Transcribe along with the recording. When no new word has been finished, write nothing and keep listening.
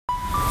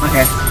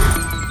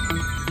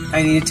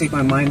I need to take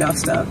my mind off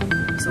stuff.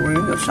 So we're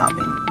gonna go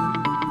shopping.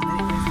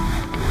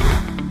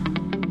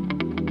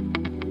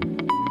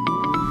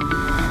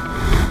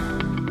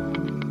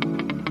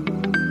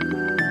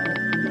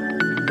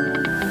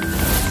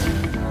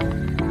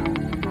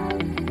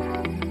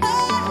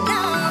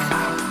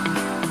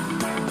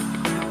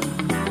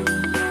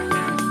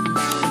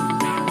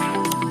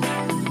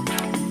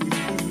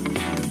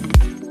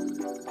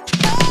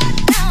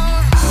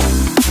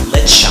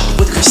 Let's shop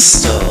with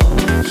Crystal.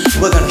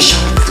 We're gonna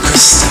shop with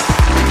Crystal.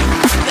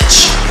 Let's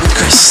shop with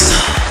Crystal.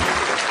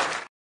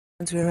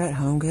 Once we're at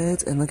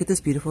HomeGoods, and look at this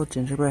beautiful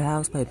gingerbread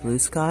house by Blue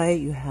Sky.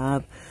 You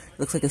have,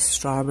 looks like a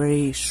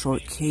strawberry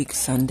shortcake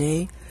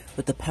sundae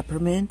with the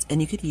peppermint,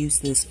 and you could use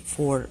this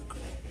for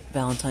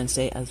Valentine's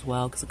Day as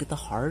well, because look at the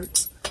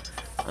hearts.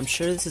 I'm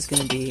sure this is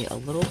going to be a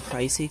little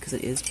pricey because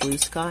it is Blue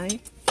Sky,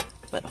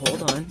 but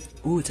hold on.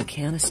 Ooh, it's a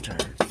canister.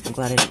 I'm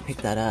glad I didn't pick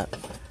that up.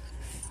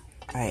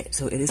 Alright,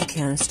 so it is a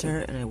canister,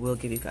 and I will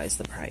give you guys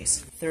the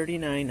price.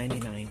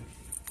 $39.99.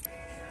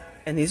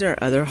 And these are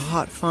other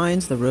hot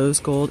finds, the rose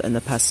gold and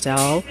the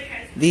pastel.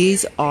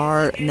 These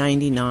are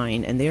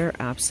 $99, and they are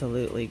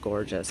absolutely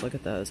gorgeous. Look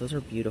at those. Those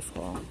are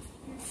beautiful.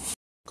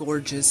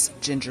 Gorgeous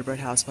gingerbread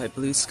house by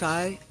Blue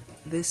Sky.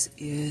 This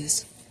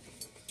is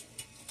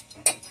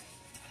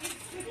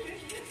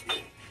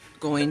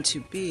going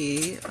to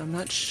be, I'm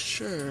not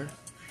sure,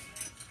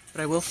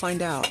 but I will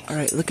find out.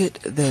 Alright, look at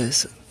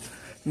this.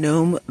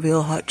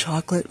 Gnomeville hot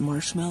chocolate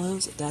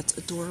marshmallows. That's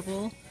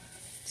adorable.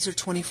 These are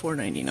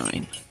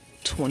 $24.99.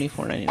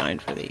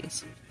 $24.99 for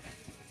these.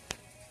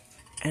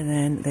 And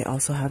then they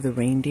also have the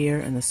reindeer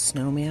and the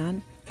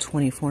snowman.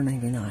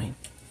 $24.99.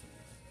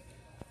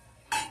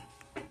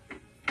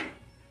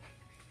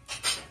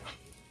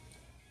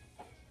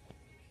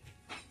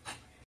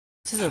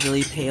 This is a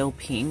really pale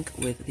pink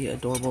with the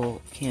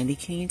adorable candy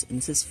canes, and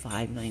this is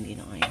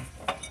 $5.99.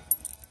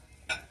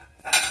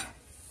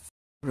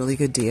 Really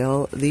good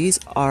deal. These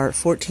are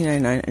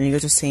 $14.99, and you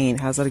guys are saying,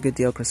 how's that a good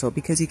deal, Crystal?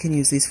 Because you can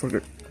use these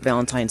for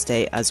Valentine's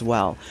Day as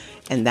well,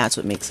 and that's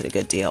what makes it a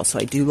good deal. So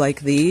I do like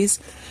these.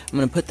 I'm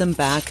going to put them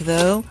back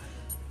though,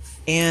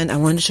 and I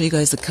wanted to show you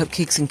guys the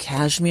cupcakes in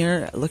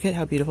cashmere. Look at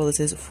how beautiful this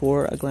is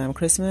for a glam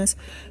Christmas.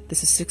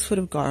 This is 6 foot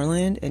of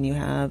garland, and you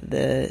have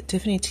the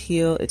Tiffany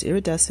teal. It's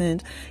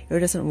iridescent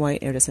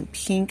white, iridescent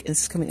pink, and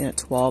this is coming in at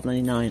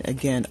 $12.99.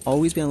 Again,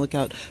 always be on the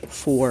lookout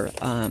for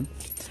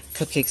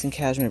cupcakes and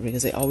cashmere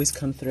because they always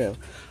come through.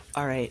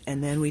 All right,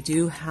 and then we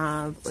do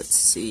have, let's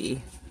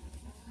see.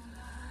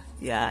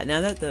 Yeah,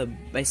 now that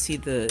I see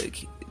the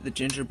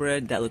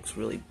gingerbread, that looks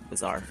really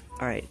bizarre.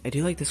 All right, I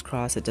do like this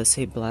cross. It does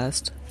say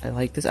blessed. I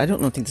like this. I don't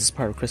think this is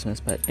part of Christmas,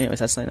 but anyways,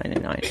 that's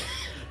 $9.99.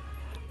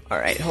 All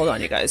right, hold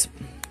on, you guys.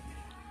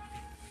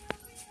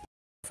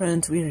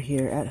 Friends, we are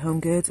here at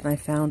HomeGoods, and I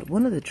found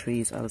one of the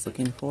trees I was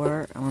looking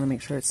for. I want to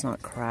make sure it's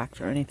not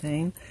cracked or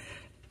anything.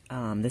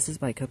 This is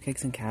by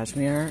Cupcakes and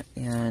Cashmere,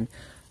 and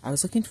I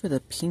was looking for the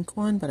pink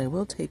one, but I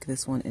will take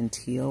this one in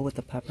teal with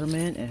the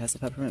peppermint. It has the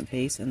peppermint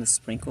base and the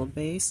sprinkled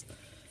base,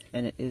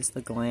 and it is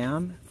the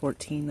Glam,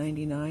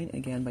 $14.99,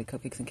 again by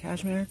Cupcakes and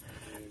Cashmere.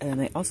 And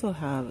they also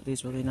have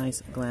these really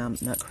nice Glam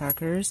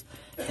nutcrackers,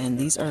 and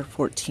these are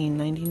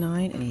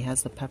 $14.99, and he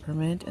has the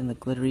peppermint and the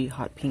glittery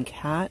hot pink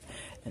hat,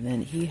 and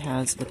then he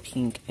has the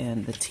pink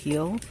and the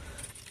teal,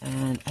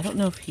 and I don't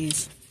know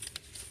if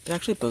they're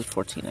actually both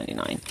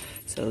 $14.99.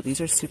 So these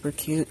are super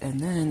cute. And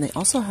then they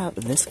also have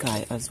this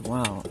guy as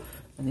well.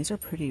 And these are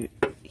pretty,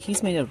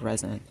 he's made of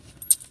resin.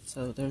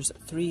 So there's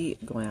 3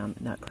 Glam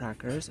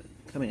nutcrackers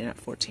coming in at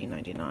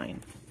 $14.99.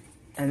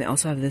 And they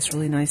also have this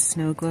really nice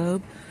snow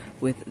globe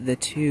with the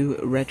 2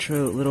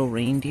 retro little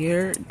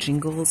reindeer.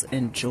 Jingles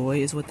and Joy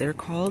is what they're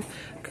called.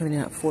 Coming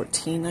in at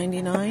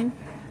 $14.99.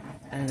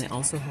 And they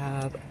also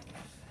have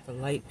the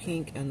light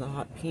pink and the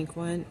hot pink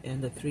one,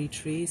 and the 3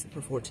 trees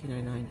for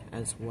 $14.99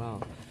 as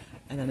well.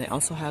 And then they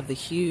also have the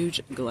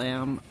huge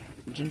Glam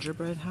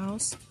gingerbread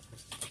house.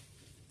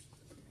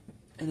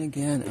 And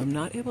again, I'm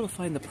not able to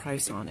find the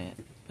price on it,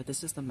 but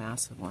this is the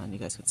massive one. You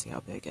guys can see how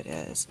big it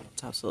is.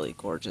 It's absolutely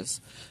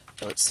gorgeous.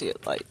 So let's see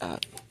it light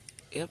up.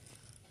 Yep,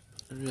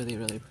 really,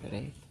 really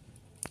pretty.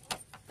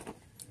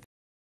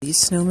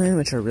 These snowmen,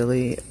 which are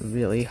really,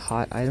 really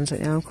hot items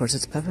right now, of course,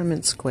 it's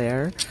Peppermint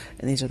Square,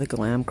 and these are the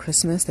Glam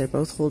Christmas. They're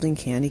both holding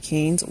candy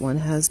canes. One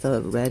has the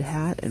red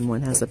hat, and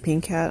one has the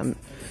pink hat.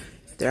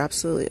 They're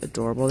absolutely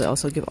adorable. They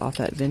also give off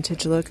that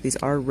vintage look. These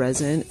are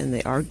resin, and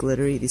they are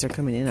glittery. These are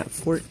coming in at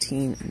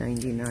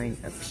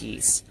 $14.99 a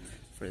piece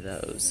for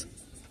those.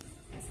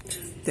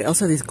 They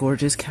also have these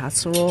gorgeous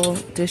casserole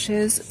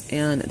dishes,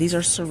 and these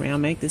are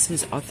ceramic. This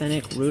is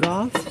authentic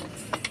Rudolph,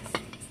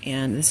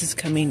 and this is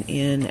coming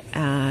in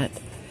at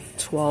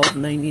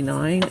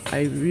 $12.99.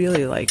 I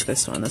really like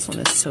this one. This one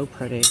is so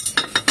pretty.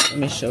 Let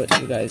me show it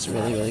to you guys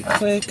really, really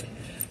quick.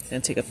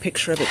 And take a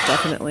picture of it,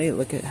 definitely.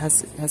 Look, it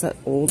has that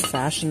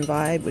old-fashioned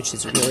vibe, which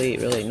is really,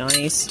 really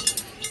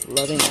nice.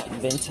 Loving that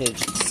vintage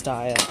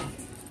style.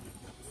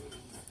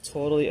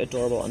 Totally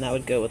adorable, and that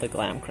would go with a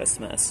Glam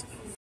Christmas.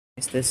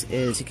 This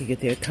is, you could get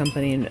the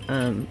accompanying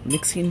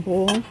mixing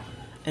bowl,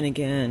 And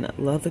again,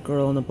 love the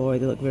girl and the boy.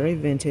 They look very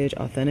vintage,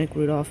 authentic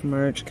Rudolph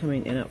merch,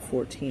 coming in at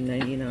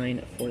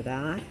 $14.99 for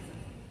that.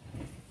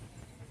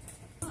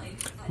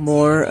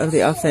 More of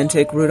the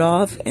authentic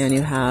Rudolph, and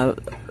you have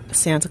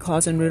Santa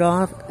Claus and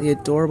Rudolph, the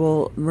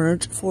adorable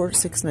merch for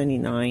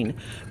 $6.99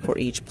 for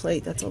each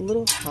plate. That's a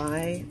little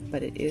high,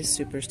 but it is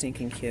super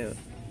stinking cute.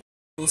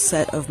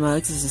 Set of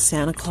mugs. This is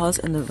Santa Claus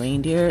and the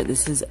Reindeer.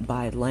 This is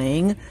by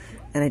Lang,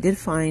 and I did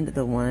find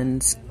the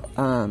ones,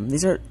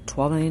 these are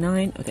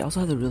 $12.99. They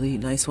also have the really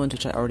nice ones,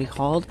 which I already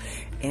hauled,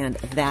 and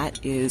that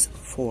is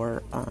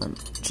for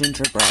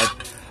gingerbread.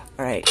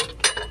 Alright,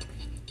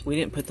 we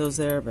didn't put those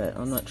there, but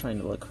I'm not trying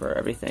to look for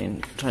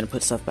everything. I'm trying to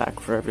put stuff back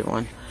for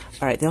everyone.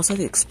 Alright, they also have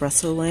the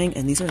Espresso Lang,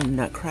 and these are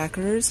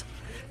nutcrackers.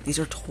 These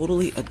are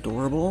totally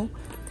adorable.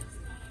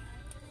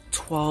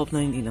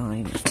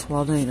 $12.99.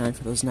 $12.99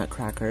 for those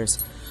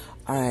nutcrackers.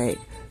 Alright,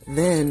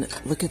 then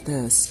look at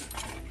this.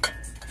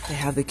 They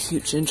have the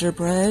cute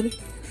gingerbread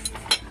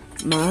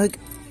mug,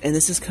 and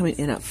this is coming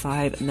in at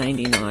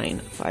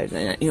 $5.99.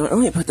 $5.99. You know what? I'm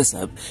going to put this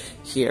up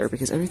here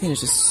because everything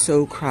is just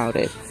so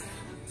crowded.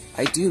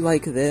 I do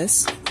like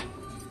this.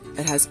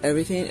 It has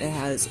everything. It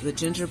has the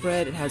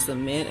gingerbread, it has the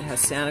mint, it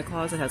has Santa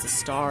Claus, it has the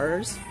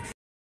stars.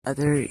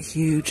 Other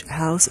huge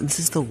house, and this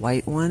is the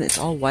white one. It's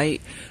all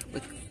white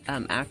with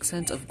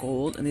accents of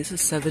gold, and this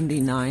is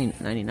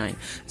 $79.99.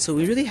 So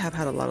we really have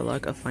had a lot of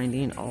luck of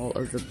finding all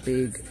of the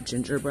big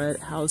gingerbread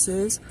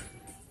houses.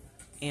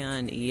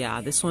 And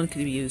yeah, this one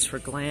could be used for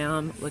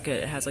glam. Look at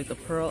it, has like the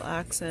pearl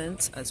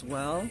accents as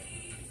well.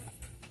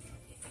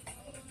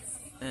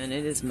 And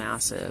it is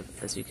massive,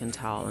 as you can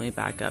tell. Let me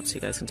back up so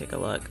you guys can take a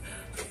look.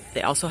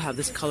 They also have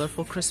this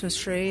colorful Christmas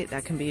tree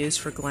that can be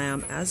used for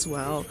glam as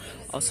well.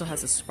 Also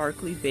has a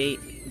sparkly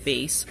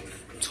base,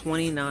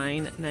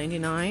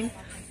 $29.99.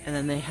 And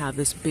then they have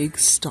this big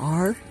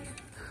star,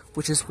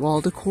 which is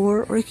wall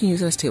decor, or you can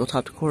use it as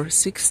tabletop decor,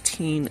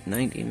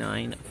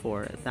 $16.99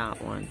 for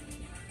that one.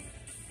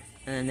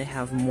 And then they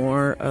have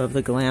more of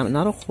the glam,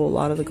 not a whole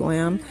lot of the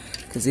glam,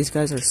 because these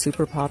guys are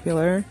super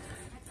popular.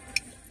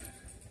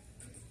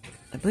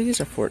 I believe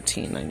these are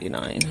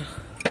 $14.99.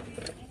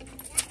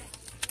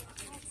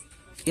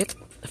 Yep,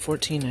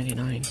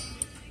 $14.99.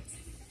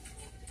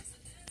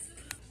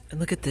 And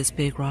look at this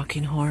big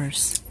rocking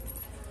horse.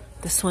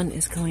 This one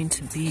is going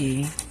to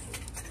be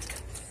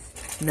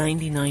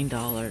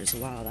 $99.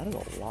 Wow, that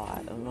is a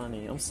lot of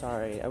money. I'm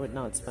sorry, I would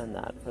not spend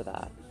that for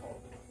that.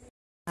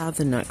 I have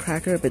the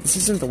Nutcracker, but this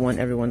isn't the one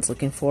everyone's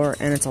looking for,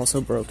 and it's also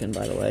broken,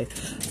 by the way.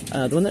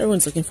 The one that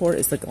everyone's looking for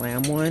is the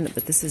glam one,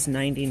 but this is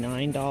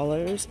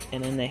 $99,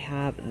 and then they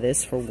have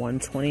this for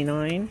 $129,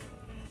 and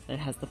it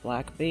has the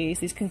black base.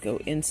 These can go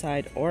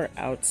inside or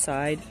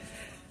outside.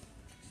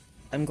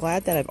 I'm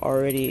glad that I've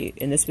already,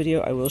 in this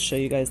video, I will show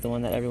you guys the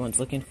one that everyone's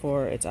looking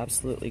for. It's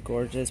absolutely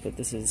gorgeous, but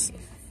this is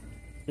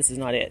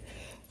not it.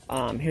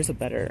 Here's a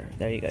better,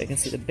 there you go. You can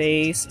see the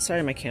base.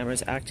 Sorry, my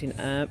camera's acting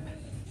up.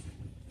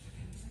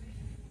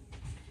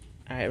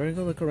 Alright, we're gonna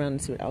go look around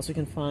and see what else we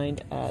can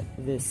find at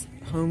this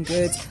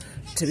HomeGoods.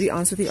 To be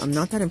honest with you, I'm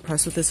not that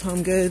impressed with this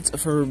HomeGoods.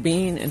 For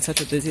being in such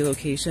a busy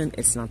location,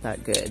 it's not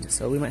that good.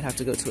 So we might have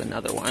to go to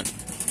another one.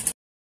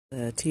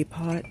 The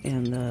teapot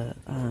and the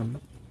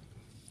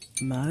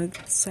mug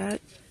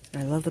set.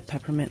 And I love the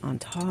peppermint on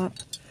top.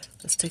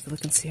 Let's take a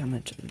look and see how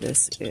much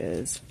this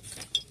is.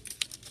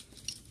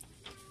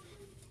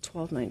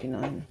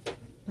 $12.99.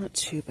 Not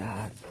too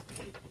bad.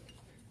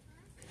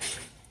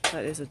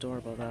 That is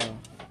adorable though.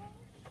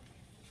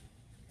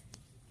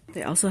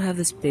 They also have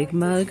this big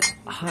mug,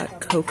 hot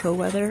cocoa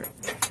weather.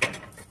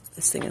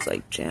 This thing is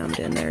like jammed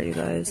in there, you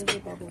guys.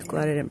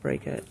 Glad I didn't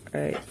break it.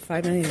 Alright,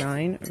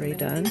 $5.99, already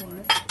done.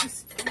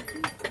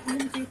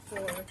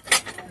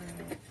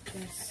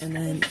 And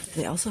then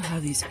they also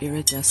have these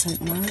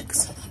iridescent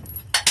mugs.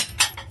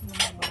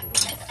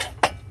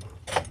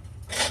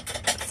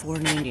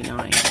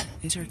 $4.99.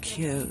 These are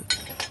cute.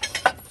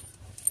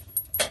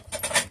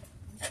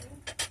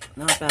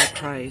 Not bad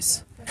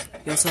price.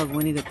 You also have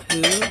Winnie the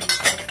Pooh.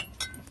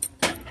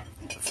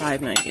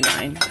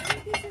 $5.99.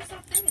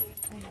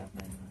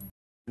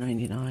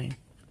 $99.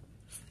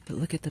 But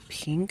look at the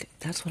pink.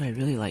 That's what I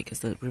really like, is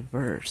the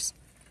reverse.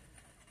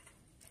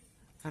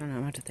 I don't know,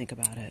 I'm gonna have to think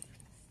about it.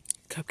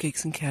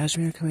 Cupcakes and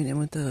Cashmere coming in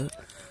with the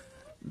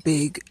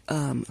big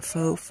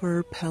faux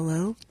fur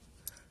pillow.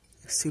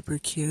 Super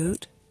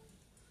cute.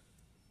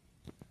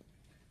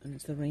 And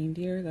it's the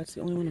reindeer. That's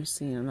the only one I'm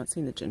seeing. I'm not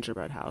seeing the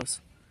gingerbread house.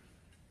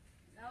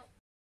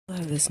 I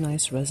have this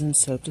nice resin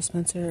soap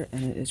dispenser,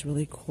 and it is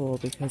really cool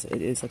because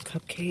it is a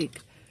cupcake.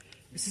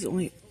 This is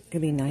only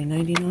gonna be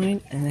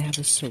 $9.99, and they have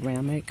a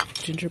ceramic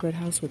gingerbread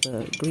house with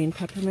a green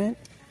peppermint,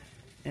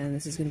 and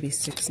this is gonna be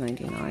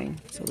 $6.99.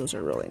 So those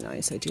are really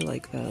nice. I do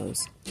like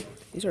those.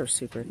 These are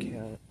super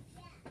cute.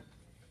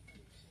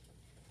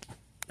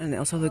 And they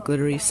also have the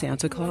glittery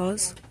Santa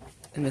Claus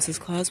and Mrs.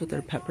 Claus with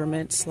their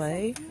peppermint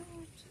sleigh.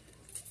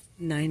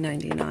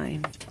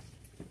 $9.99.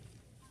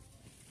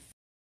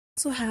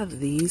 Also have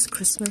these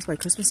Christmas, by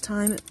Christmas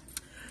time,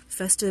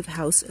 festive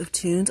House of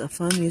Tunes, a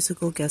fun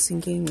musical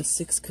guessing game with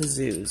 6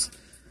 kazoos.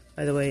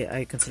 By the way,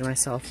 I consider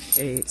myself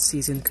a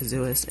seasoned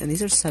kazooist, and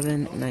these are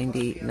 $7.99.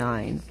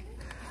 And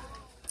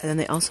then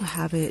they also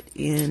have it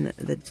in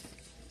the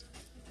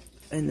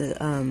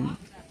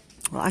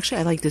well,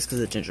 actually, I like this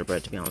because of the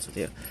gingerbread, to be honest with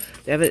you.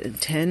 They have it in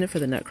 10 for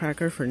the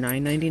Nutcracker for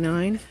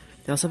 $9.99.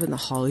 They also have it in the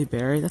Holly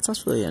Berry. That's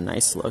also really a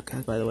nice look,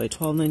 by the way,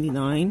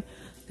 $12.99.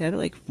 They have it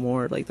like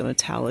more like the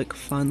metallic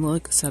fun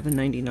look,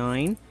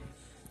 $7.99.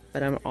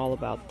 But I'm all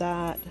about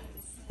that.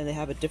 And they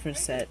have a different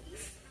set,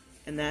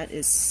 and that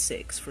is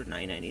 6 for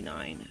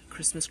 $9.99.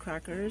 Christmas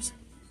crackers.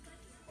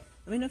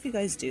 Let me know if you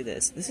guys do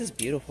this. This is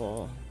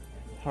beautiful.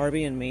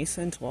 Harvey and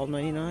Mason,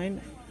 $12.99.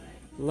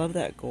 Love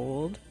that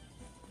gold.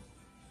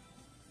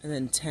 And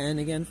then 10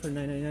 again for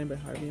 $9.99 by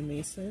Harvey and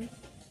Mason.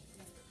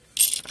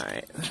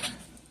 Alright.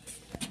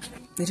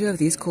 They do have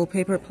these cool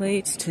paper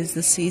plates. 'Tis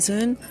the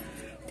season.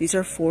 These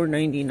are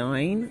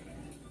 $4.99.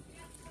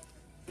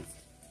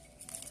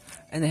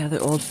 And they have the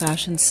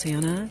old-fashioned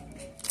Santa.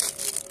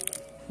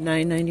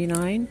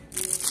 $9.99.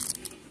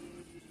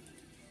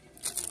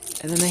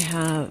 And then they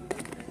have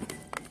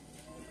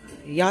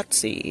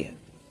Yahtzee.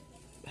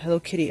 Hello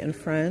Kitty and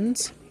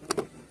Friends.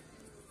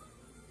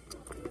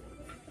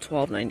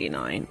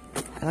 $12.99.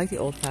 I like the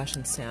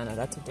old-fashioned Santa.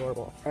 That's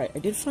adorable. Alright, I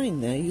did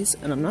find these,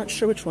 and I'm not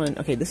sure which one.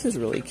 Okay, this is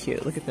really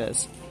cute. Look at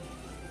this.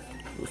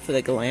 For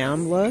the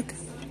glam look.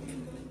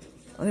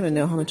 I don't even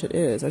know how much it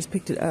is. I just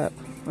picked it up.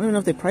 I don't even know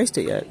if they priced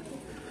it yet.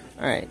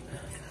 Alright.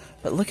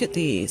 But look at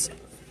these.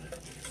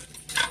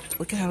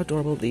 Look at how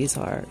adorable these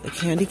are. The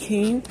candy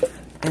cane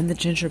and the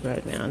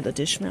gingerbread man. The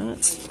dish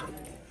mats.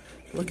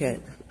 Look at.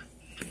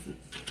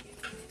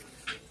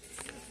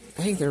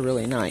 I think they're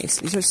really nice.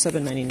 These are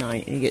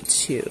 $7.99 and you get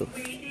 2.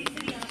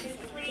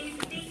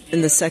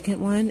 And the second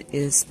one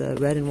is the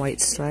red and white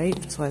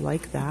stripe, so I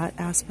like that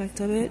aspect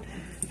of it.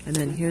 And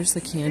then here's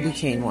the candy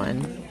cane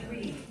one.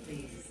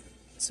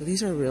 So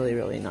these are really,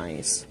 really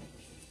nice.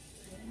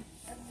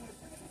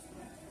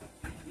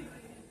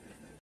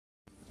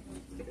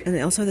 And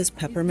they also have this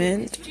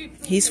peppermint.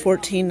 He's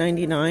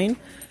 $14.99.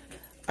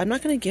 I'm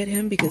not going to get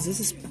him because this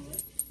is,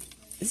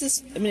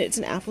 I mean, it's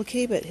an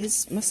applique, but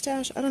his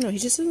mustache, I don't know, he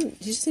just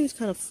seems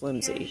kind of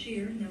flimsy.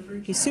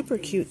 He's super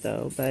cute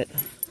though, but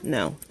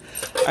no.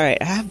 Alright,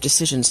 I have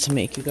decisions to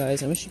make, you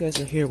guys. I wish you guys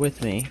were here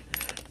with me.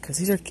 Because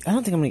these are, I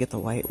don't think I'm going to get the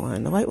white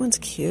one. The white one's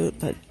cute,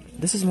 but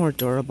this is more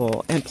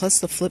durable. And plus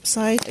the flip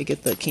side, I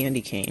get the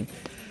candy cane.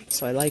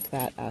 So I like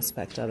that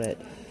aspect of it.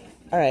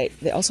 Alright,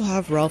 they also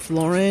have Ralph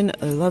Lauren.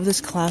 I love this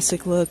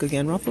classic look.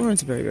 Again, Ralph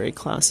Lauren's very, very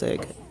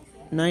classic.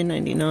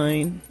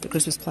 $9.99. The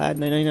Christmas plaid,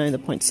 $9.99. The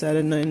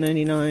poinsettia,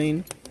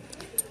 $9.99.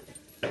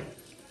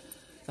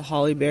 The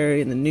holly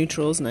berry and the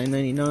neutrals,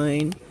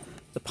 $9.99.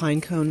 The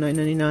pine cone,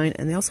 $9.99.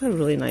 And they also have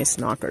really nice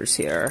knockers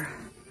here.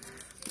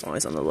 I'm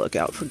always on the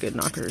lookout for good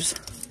knockers.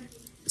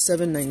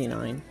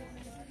 $7.99.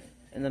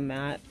 And the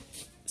matte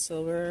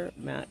silver,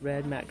 matte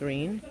red, matte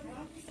green.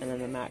 And then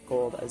the matte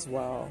gold as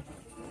well.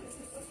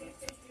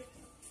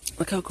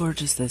 Look how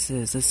gorgeous this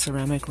is. This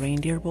ceramic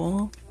reindeer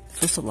bowl. It's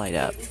supposed to light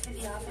up.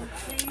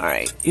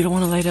 Alright, you don't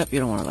want to light up, you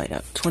don't want to light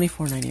up.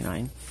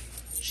 $24.99.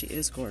 She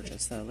is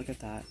gorgeous though, look at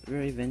that.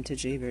 Very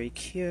vintagey, very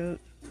cute.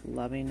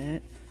 Loving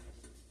it.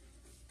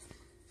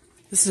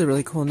 This is a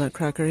really cool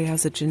nutcracker. He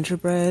has a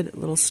gingerbread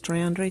little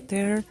strand right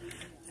there. And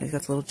he's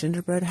got the little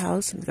gingerbread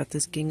house. And he's got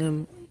this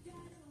gingham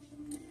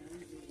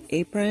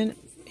apron.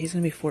 He's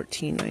going to be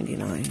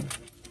 $14.99.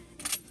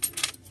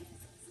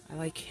 I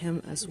like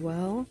him as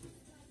well.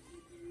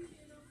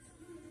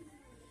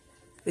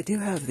 They do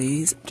have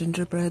these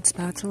gingerbread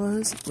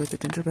spatulas with the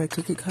gingerbread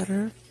cookie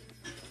cutter.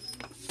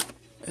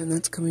 And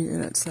that's coming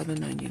in at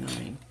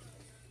 $7.99.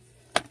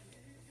 And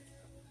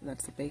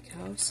that's the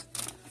bakehouse.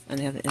 And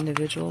they have the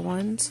individual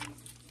ones.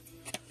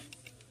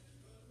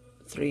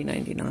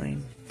 $3.99.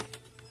 And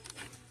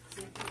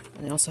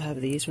they also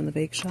have these from the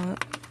bake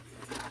shop.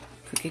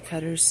 Cookie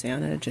cutters,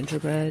 Santa,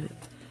 gingerbread,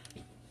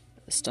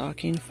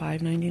 stocking,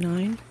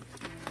 $5.99.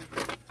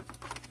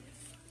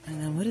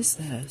 And then what is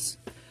this?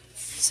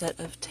 Set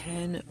of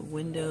 10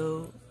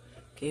 window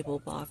gable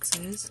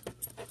boxes.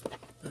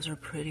 Those are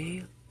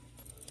pretty.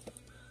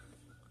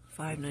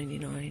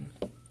 $5.99. And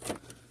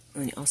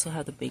then you also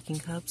have the baking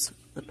cups,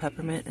 the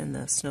peppermint and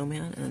the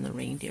snowman, and then the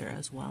reindeer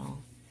as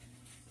well.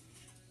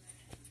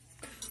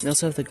 You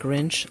also have the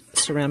Grinch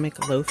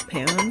ceramic loaf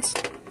pans.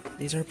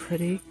 These are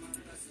pretty.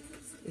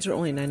 These are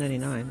only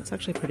 $9.99. That's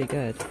actually pretty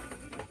good.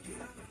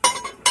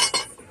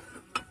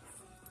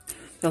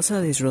 They also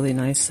have these really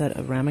nice set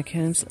of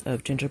ramekins,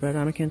 of gingerbread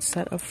ramekins,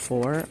 set of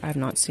 4. I have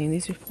not seen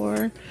these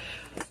before.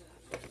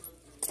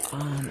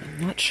 I'm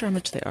not sure how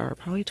much they are.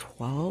 Probably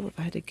 12 if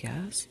I had to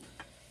guess.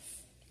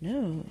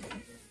 No.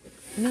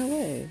 No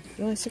way.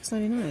 They're only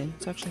 $6.99.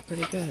 It's actually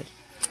pretty good.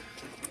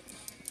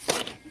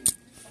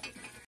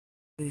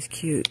 These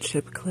cute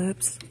chip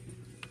clips.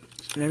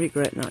 And I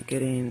regret not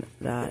getting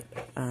that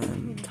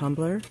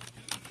tumbler.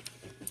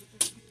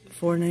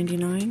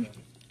 $4.99.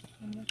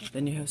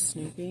 Then you have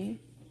Snoopy.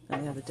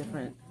 And they have the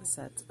different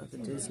sets of the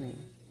Disney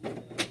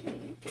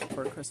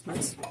for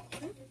Christmas.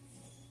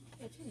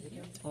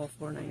 All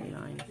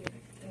 $4.99.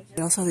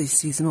 They also have these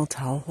seasonal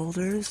towel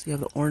holders. You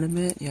have the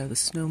ornament, you have the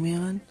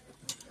snowman.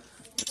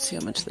 Let's see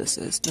how much this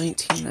is.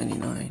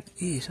 $19.99.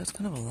 Eesh, that's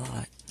kind of a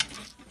lot.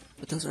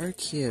 But those are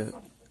cute.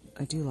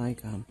 I do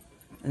like them.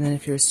 And then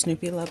if you're a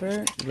Snoopy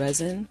lover,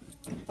 resin,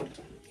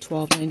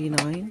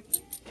 $12.99.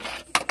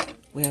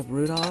 We have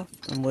Rudolph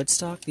and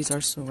Woodstock. These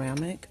are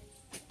ceramic,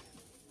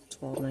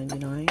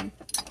 $12.99.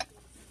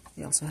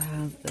 We also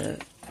have the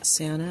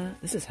Santa.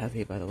 This is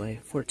heavy, by the way,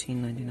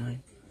 $14.99.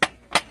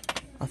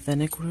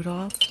 Authentic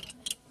Rudolph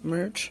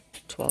merch,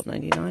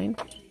 $12.99.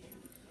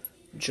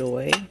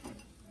 Joy,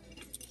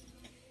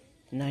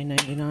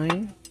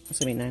 $9.99. That's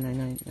gonna be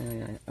 $9.99.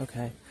 $9.99.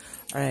 Okay.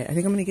 All right. I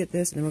think I'm gonna get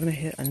this, and then we're gonna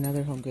hit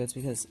another HomeGoods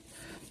because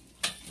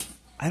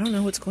I don't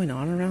know what's going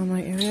on around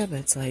my area, but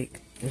it's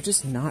like they're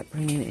just not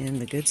bringing in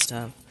the good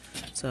stuff.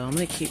 So I'm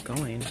gonna keep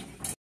going.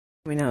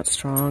 Coming out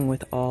strong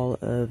with all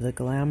of the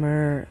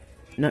glamour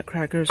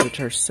nutcrackers, which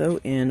are so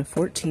in,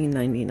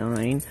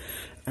 $14.99.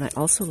 And I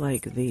also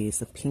like these,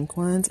 the pink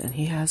ones. And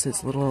he has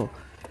his little,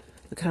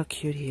 look how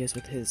cute he is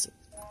with his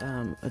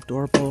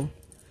adorable.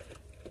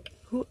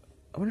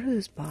 I wonder who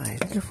this by. I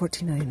think they're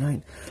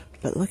 $14.99.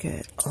 But look at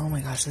it. Oh my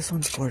gosh, this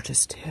one's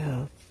gorgeous too.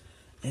 And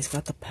he's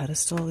got the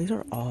pedestal. These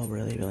are all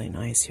really, really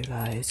nice, you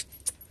guys.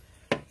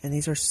 And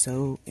these are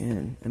so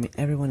in. I mean,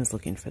 everyone is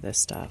looking for this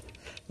stuff.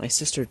 My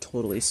sister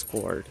totally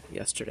scored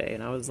yesterday,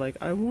 and I was like,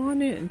 I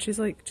want it. And she's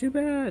like, too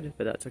bad.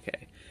 But that's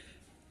okay.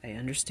 I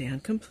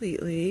understand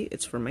completely.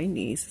 It's for my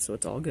niece, so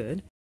it's all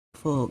good.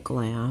 Full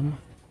glam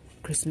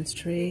Christmas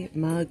tree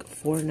mug,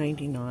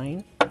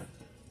 $4.99.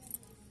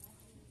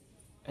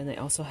 And they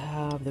also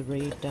have the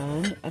Ray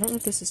Dunn. I don't know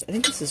if this is, I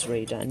think this is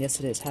Ray Dunn. Yes,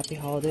 it is. Happy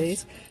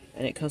Holidays.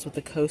 And it comes with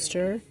the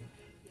coaster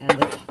and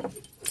the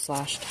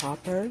slash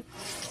topper.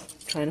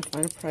 Trying to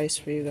find a price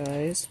for you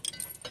guys.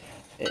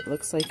 It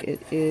looks like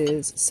it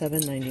is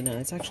 $7.99.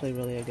 It's actually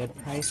really a good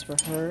price for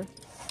her.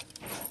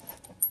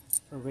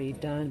 For Ray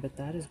Dunn, but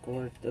that is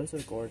gorgeous. Those are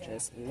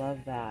gorgeous.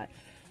 Love that.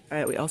 All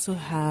right, we also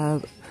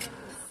have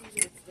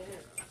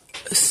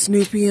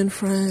Snoopy and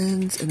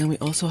Friends, and then we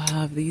also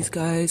have these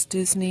guys,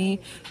 Disney,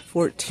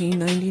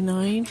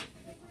 $14.99.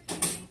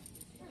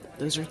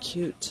 Those are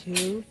cute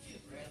too.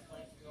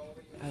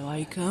 I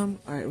like them.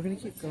 All right, we're gonna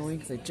keep going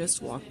because I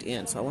just walked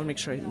in, so I want to make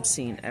sure I'm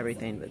seeing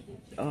everything. But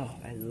oh,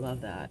 I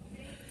love that.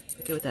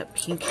 Okay, with that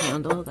pink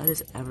handle, that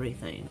is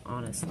everything,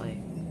 honestly.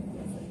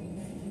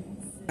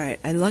 All right,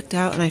 I lucked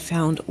out and I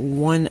found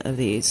one of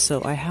these.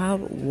 So I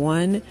have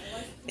one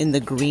in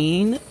the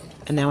green,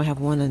 and now I have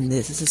one in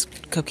this. This is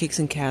Cupcakes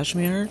and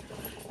Cashmere,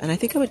 and I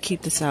think I would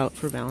keep this out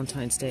for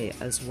Valentine's Day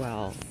as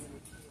well.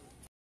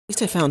 At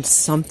least I found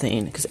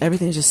something, because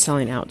everything is just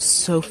selling out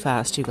so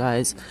fast, you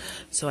guys.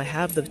 So I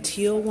have the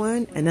teal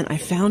one, and then I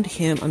found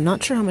him. I'm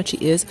not sure how much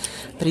he is,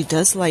 but he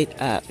does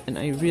light up, and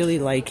I really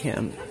like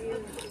him.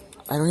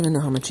 I don't even know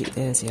how much he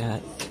is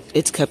yet.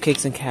 It's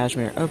Cupcakes and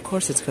Cashmere. Of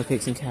course it's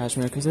Cupcakes and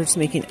Cashmere, because they're just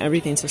making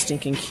everything so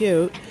stinking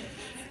cute.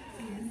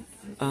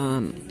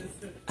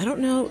 I don't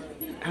know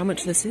how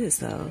much this is,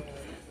 though.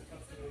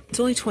 It's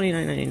only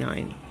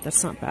 $29.99.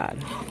 That's not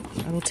bad.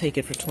 I will take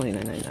it for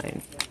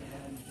 $29.99.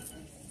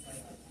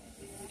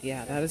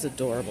 Yeah, that is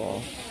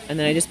adorable. And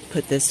then I just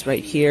put this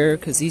right here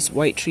because these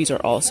white trees are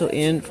also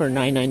in for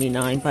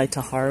 $9.99 by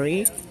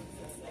Tahari.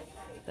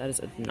 That is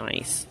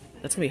nice.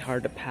 That's going to be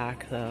hard to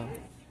pack, though.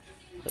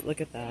 But look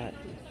at that.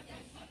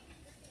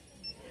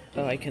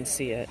 Oh, I can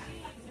see it.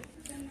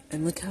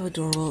 And look how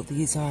adorable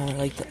these are.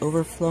 Like the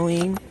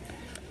overflowing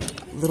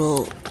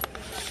little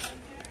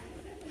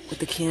with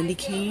the candy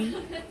cane.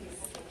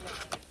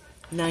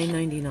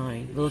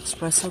 $9.99. Little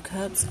espresso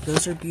cups.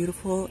 Those are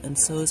beautiful. And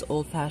so is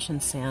Old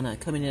Fashioned Santa,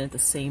 coming in at the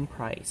same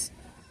price.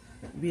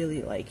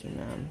 Really liking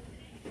them.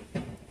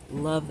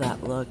 Love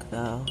that look,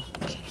 though.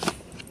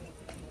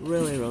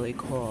 Really, really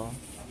cool.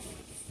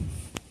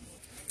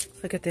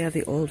 Look at, they have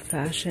the Old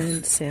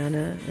Fashioned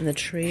Santa and the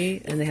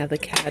tree. And they have the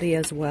caddy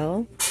as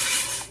well.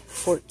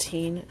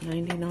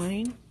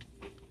 $14.99.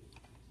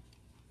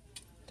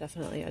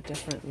 Definitely a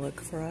different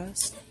look for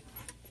us.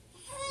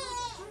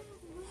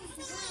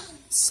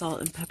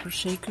 Salt and pepper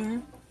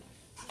shaker.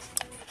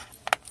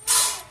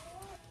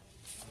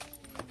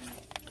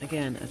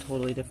 Again, a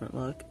totally different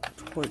look.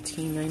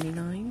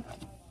 $14.99.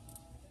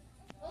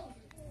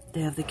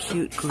 They have the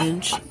cute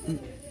Grinch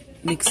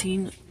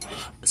mixing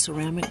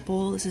ceramic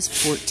bowl. This is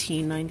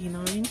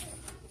 $14.99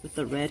 with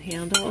the red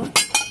handle.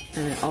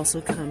 And it also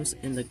comes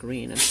in the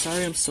green. I'm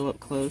sorry I'm so up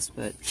close,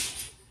 but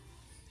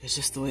it's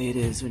just the way it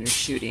is when you're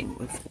shooting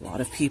with a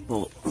lot of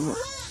people.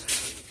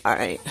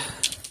 Alright.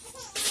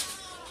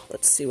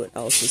 Let's see what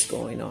else is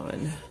going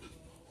on.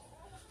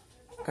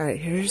 Alright,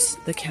 here's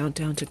the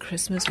countdown to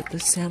Christmas with the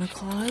Santa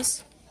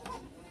Claus.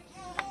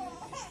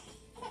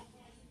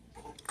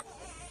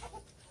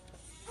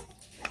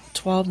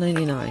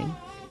 $12.99.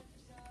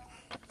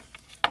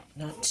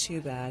 Not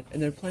too bad.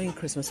 And they're playing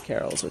Christmas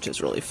carols, which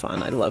is really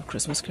fun. I love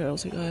Christmas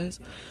carols, you guys.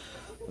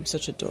 I'm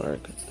such a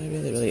dork. I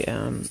really, really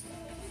am.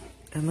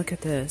 And look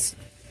at this.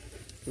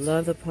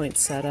 Love the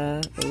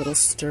poinsettia, the little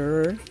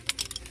stirrer.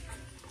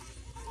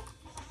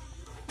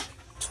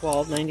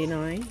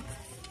 $12.99.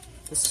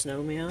 the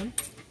snowman.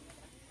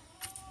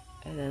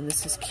 And then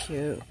this is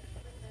cute.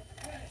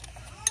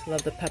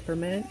 Love the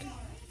peppermint.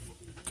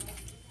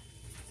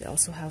 They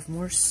also have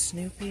more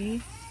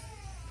Snoopy.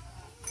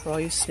 For all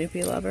you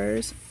Snoopy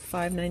lovers,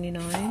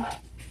 $5.99.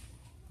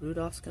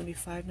 Rudolph's gonna be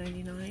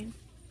 $5.99.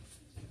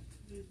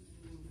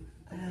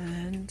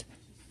 And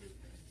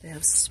they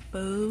have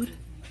Spode.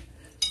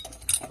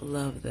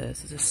 Love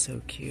this. This is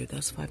so cute.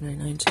 That's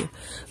 $5.99 too.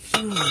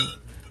 Ooh,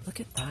 look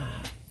at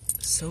that.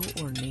 So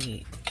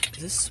ornate.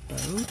 Is this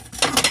Spode?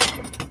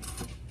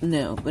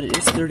 No, but it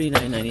is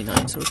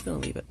 $39.99, so we're just gonna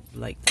leave it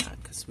like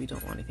that because we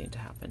don't want anything to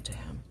happen to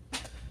him.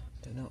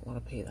 Do not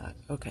want to pay that.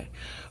 Okay,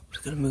 we're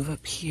just gonna move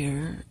up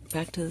here,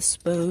 back to the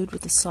Spode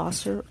with the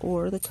saucer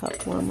or the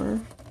cup warmer.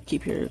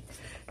 Keep your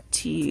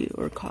tea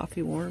or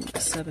coffee warm.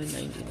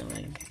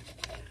 $7.99.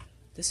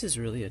 This is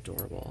really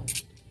adorable.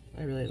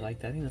 I really like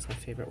that. I think that's my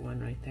favorite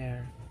one right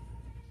there.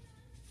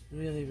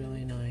 Really,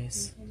 really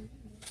nice.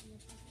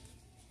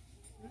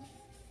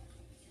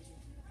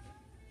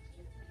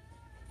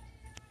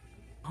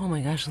 Oh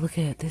my gosh, look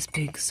at this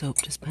big soap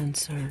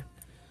dispenser.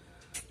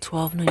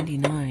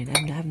 $12.99.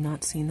 I have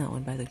not seen that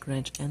one by the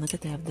Grinch. And look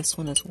at, they have this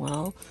one as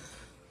well.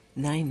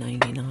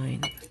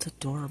 $9.99. It's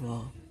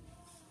adorable.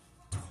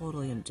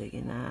 Totally am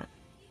digging that.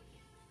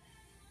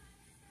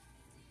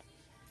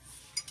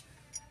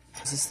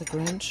 Is this the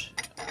Grinch?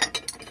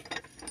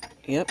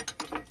 Yep.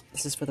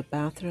 This is for the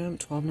bathroom.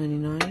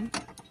 $12.99.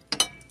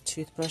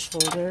 Toothbrush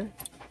holder.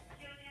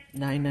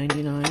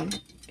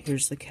 $9.99.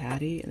 Here's the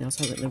caddy, and they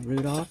also have it in the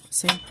Rudolph.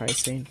 Same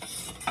pricing.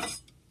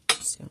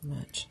 Let's see how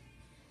much.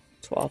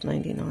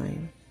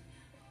 $12.99.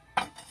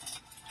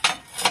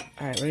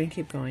 Alright, we're gonna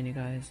keep going, you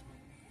guys.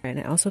 Alright, and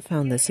I also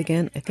found this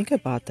again. I think I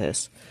bought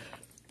this,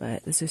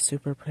 but this is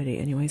super pretty.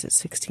 Anyways,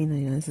 it's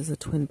 $16.99. This is a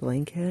twin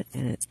blanket,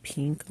 and it's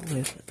pink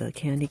with the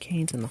candy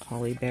canes and the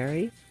holly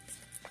berry.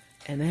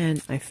 And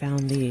then I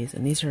found these,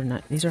 and these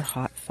are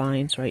hot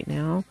finds right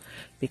now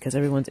because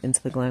everyone's into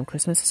the glam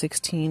Christmas.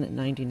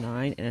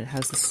 $16.99, and it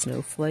has the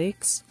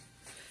snowflakes.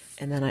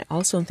 And then I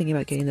also am thinking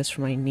about getting this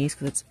for my niece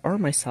or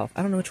myself.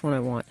 I don't know which one I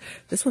want.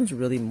 This one's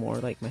really more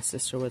like my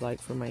sister would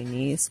like for my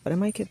niece, but I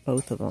might get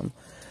both of them.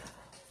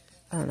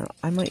 I don't know.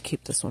 I might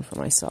keep this one for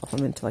myself.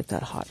 I'm into like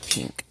that hot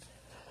pink.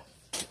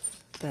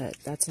 But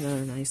that's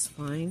another nice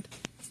find.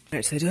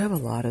 Alright, so I do have a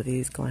lot of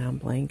these glam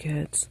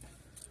blankets.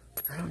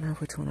 I don't know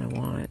which one I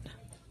want.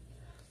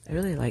 I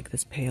really like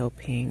this pale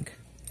pink,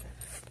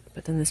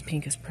 but then this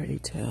pink is pretty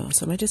too.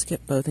 So I might just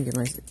get both and get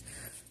my,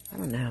 I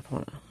don't know,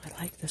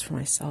 I like this for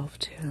myself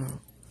too.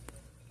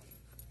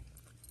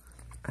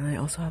 And I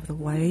also have the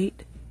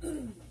white.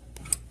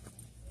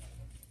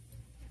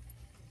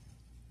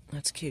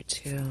 That's cute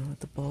too, with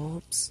the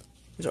bulbs.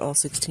 These are all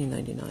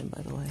 $16.99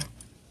 by the way.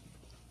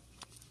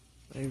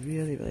 But I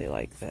really, really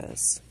like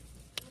this.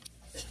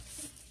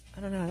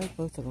 I don't know, I like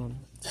both of them.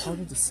 It's hard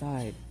to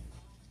decide.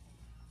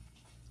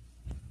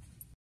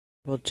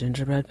 Well,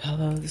 gingerbread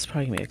pillow. This is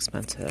probably gonna be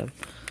expensive.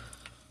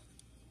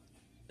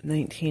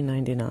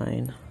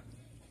 $19.99.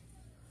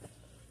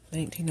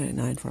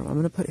 $19.99 for him. I'm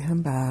gonna put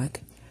him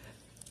back.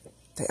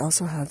 They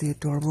also have the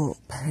adorable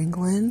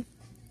penguin.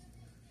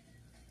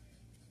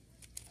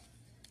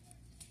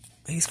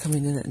 He's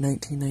coming in at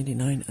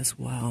 $19.99 as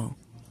well.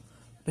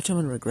 Bet you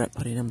I'm gonna regret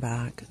putting him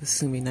back. This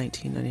is gonna be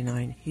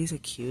 $19.99. He's a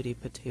cutie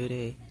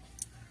patootie.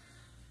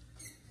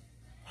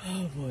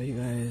 Oh boy, you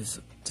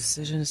guys.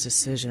 Decisions.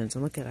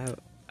 And look at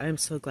I am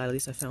so glad at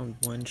least I found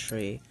one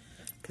tree.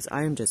 Because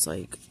I am just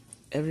like,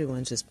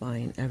 everyone's just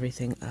buying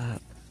everything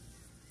up.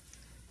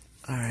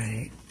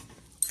 Alright.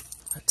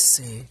 Let's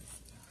see.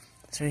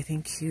 Is there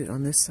anything cute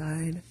on this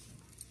side?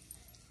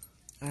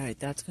 Alright,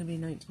 that's going to be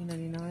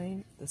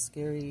 $19.99. The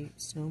scary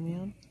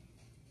snowman.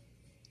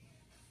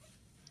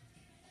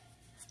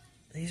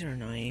 These are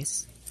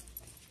nice.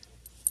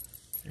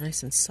 They're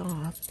nice and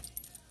soft.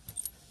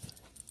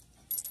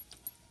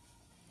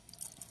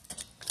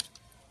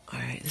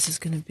 Alright, this is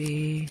going to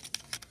be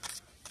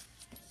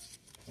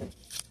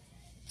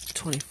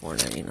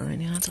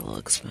 $24.99. Yeah, that's a little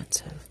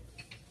expensive.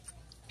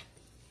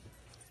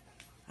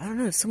 I don't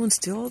know, did someone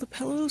steal all the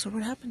pillows, or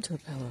what happened to the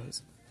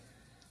pillows?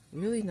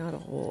 Really not a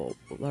whole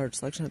large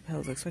selection of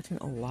pillows. I was expecting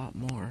a lot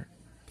more.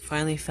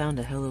 Finally found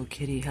a Hello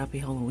Kitty Happy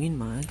Halloween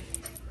mug.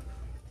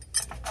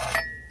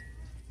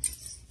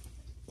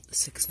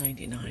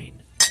 $6.99.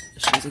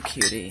 She's a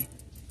cutie.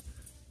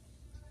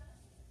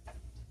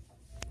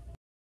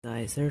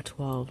 Guys, they're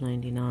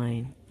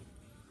 $12.99.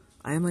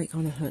 I am like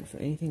on the hunt for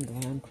anything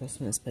glam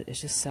Christmas, but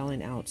it's just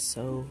selling out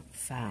so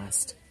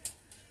fast.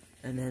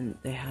 And then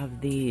they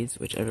have these,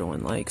 which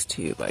everyone likes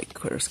too, by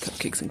Quitters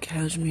Cupcakes and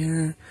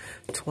Cashmere.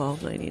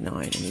 $12.99,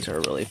 and these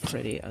are really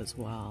pretty as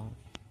well.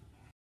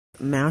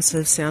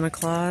 Massive Santa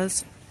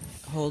Claus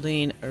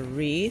holding a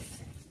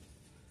wreath,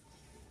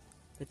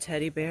 the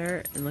teddy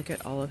bear, and look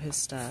at all of his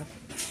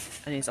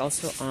stuff. And he's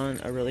also on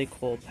a really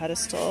cool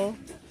pedestal.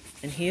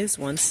 And he is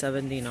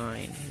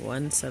 $179.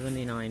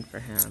 $179 for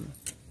him.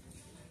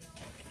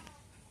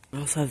 We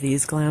also have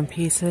these glam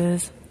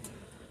pieces.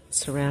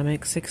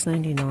 Ceramic,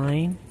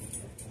 $6.99.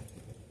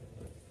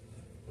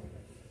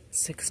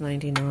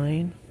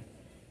 $6.99.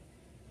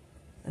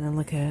 And then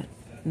look at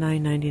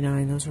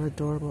 $9.99. Those are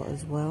adorable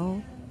as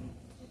well.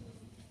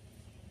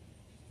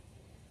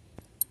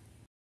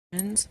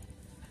 And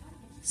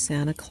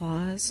Santa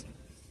Claus,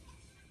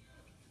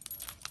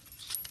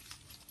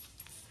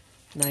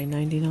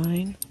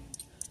 $9.99.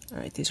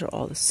 Alright, these are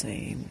all the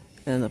same.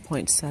 And then the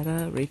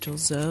poinsettia, Rachel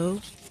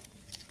Zoe,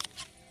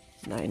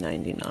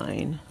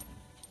 $9.99.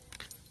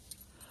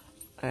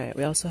 Alright,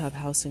 we also have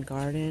House and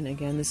Garden.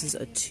 Again, this is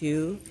a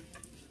 2,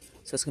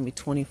 so it's going to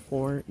be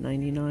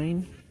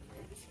 $24.99.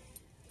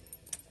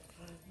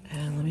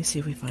 And let me see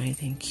if we find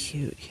anything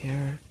cute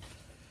here.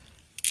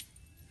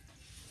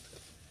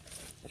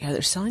 Yeah,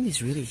 they're selling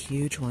these really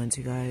huge ones,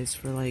 you guys,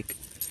 for like,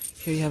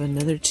 here you have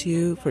another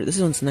 2. For this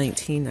one's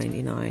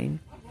 $19.99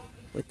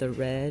 with the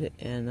red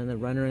and then the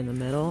runner in the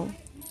middle.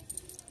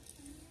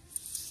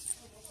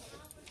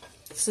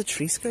 This is a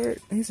tree skirt?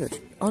 I think it's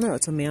oh no,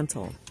 it's a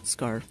mantle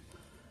scarf.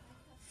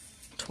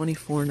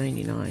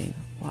 $24.99.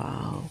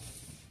 Wow.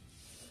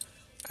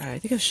 Alright, I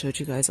think I've showed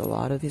you guys a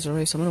lot of these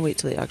already, so I'm going to wait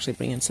till they actually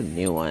bring in some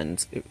new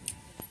ones.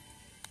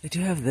 They do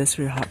have this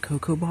for your hot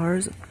cocoa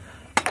bars.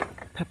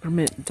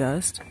 Peppermint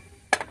dust.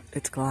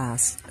 It's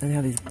glass. And they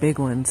have these big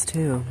ones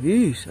too.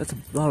 Yeesh, that's a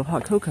lot of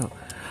hot cocoa.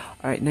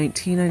 Alright,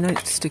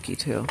 $19.99. Sticky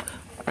too.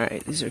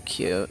 Alright, these are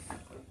cute.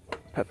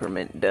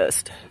 Peppermint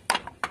dust.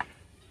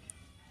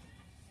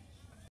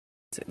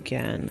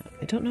 Again,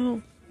 I don't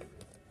know.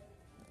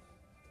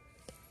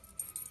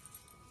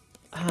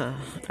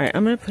 Alright,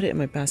 I'm going to put it in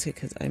my basket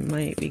because I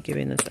might be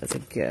giving this as a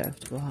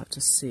gift. We'll have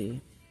to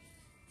see.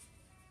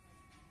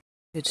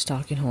 Good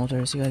stocking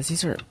holders, you guys.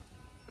 These are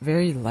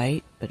very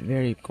light, but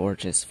very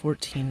gorgeous.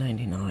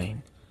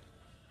 $14.99.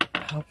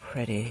 How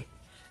pretty.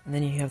 And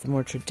then you have the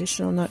more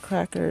traditional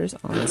nutcrackers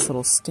on this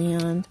little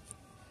stand.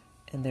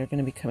 And they're going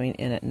to be coming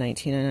in at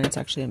 $19.99. It's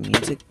actually a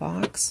music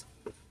box.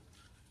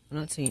 I'm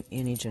not seeing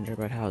any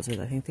gingerbread houses.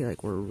 I think they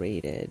like were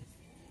rated,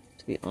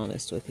 to be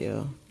honest with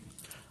you.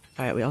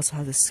 Alright, we also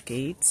have the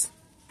skates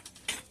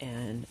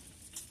and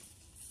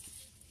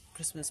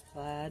Christmas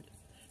plaid,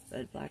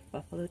 red, black,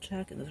 buffalo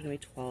check, and those are going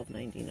to be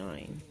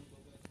 $12.99.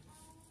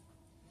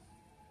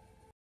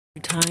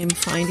 Time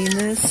finding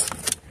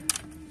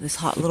this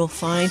hot little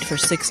find for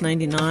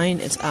 $6.99.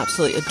 It's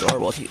absolutely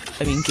adorable. If you,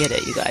 I mean, get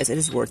it, you guys. It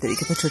is worth it. You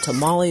can put your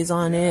tamales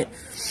on it,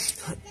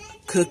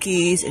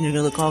 cookies, and you're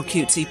going to look all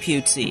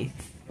cutesy-putesy.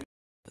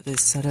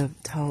 This set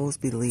of towels,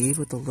 believe,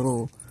 with the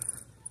little,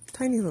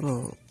 tiny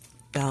little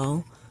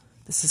bell.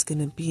 This is going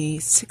to be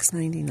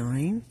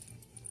 $6.99.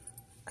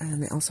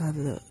 And they also have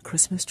the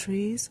Christmas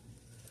trees.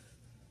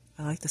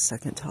 I like the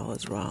second towel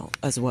as well.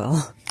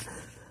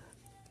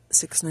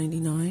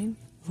 $6.99.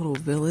 Little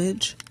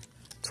village.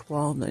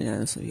 $12.99.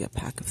 This will be a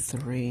pack of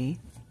 3.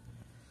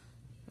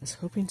 I was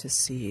hoping to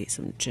see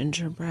some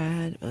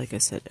gingerbread. But like I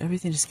said,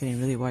 everything's just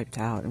getting really wiped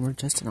out. And we're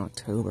just in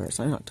October. It's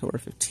only October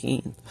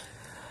 15th.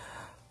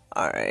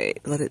 Alright,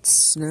 Let It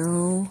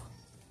Snow.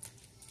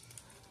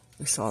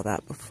 We saw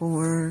that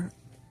before.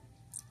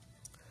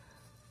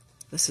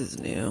 This is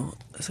new.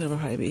 It's going to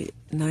probably be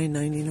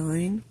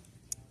 $9.99.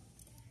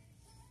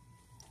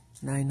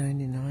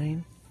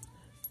 $9.99.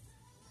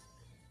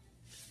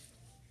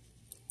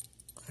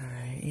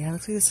 Alright, yeah, it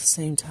looks like it's the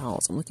same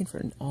towels. I'm looking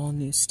for all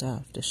new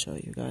stuff to show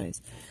you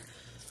guys.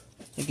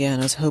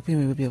 Again, I was hoping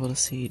we would be able to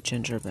see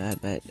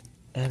gingerbread, but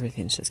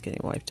everything's just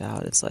getting wiped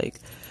out. It's like,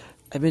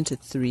 I've been to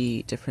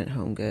 3 different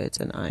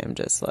HomeGoods, and I am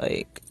just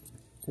like,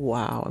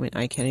 wow. I mean,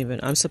 I can't even,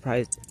 I'm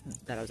surprised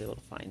that I was able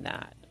to find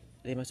that.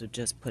 They must have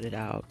just put it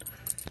out.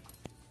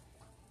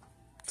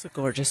 It's a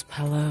gorgeous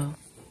pillow.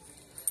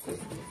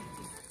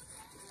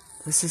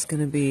 This is going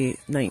to be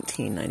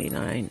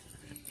 $19.99.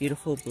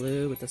 Beautiful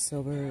blue with a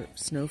silver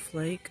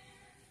snowflake.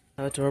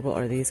 How adorable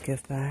are these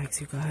gift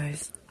bags, you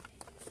guys?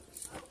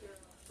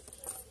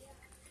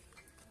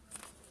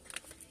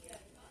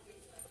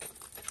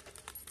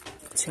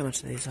 Let's see how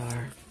much these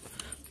are.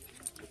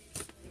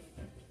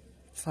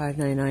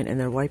 $5.99, and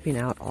they're wiping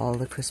out all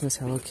the Christmas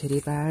Hello Kitty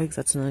bags.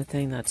 That's another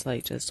thing that's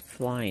like just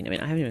flying. I mean,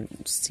 I haven't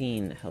even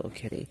seen Hello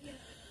Kitty.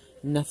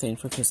 Nothing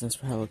for Christmas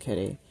for Hello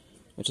Kitty,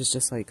 which is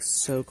just like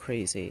so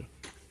crazy.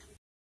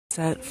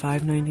 Set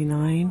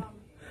 $5.99,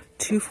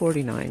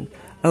 $2.49.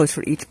 Oh, it's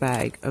for each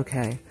bag.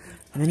 Okay,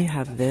 and then you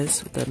have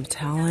this with the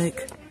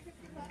metallic,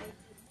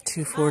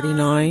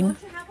 $2.49.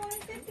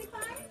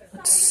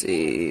 Let's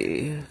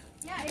see.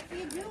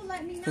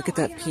 Look at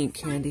that pink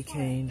candy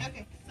cane.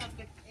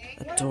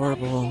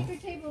 Adorable.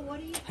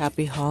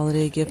 Happy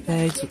holiday gift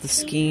bags with the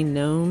skiing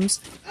gnomes.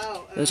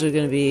 Those are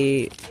going to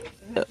be,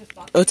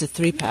 oh, it's a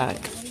 3-pack.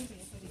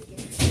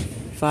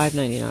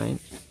 $5.99.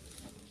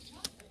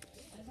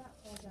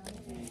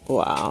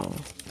 Wow.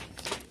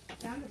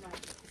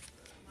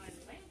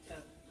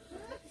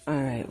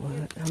 Alright,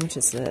 how much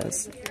is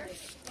this?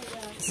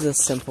 This is a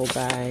simple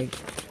bag.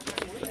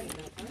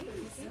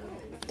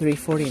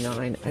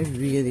 $3.49. I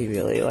really,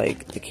 really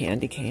like the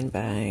candy cane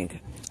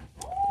bag.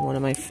 One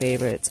of my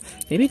favorites.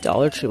 Maybe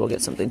Dollar Tree will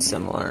get something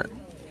similar.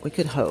 We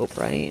could hope,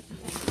 right?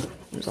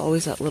 There's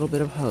always that little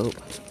bit of hope.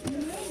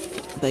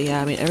 But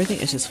yeah, I mean, everything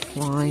is just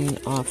flying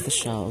off the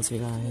shelves, you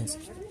guys.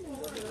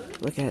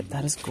 Look at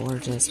that, is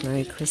gorgeous.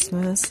 Merry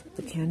Christmas.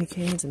 The candy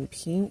canes in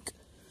pink.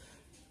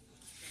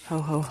 Ho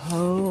ho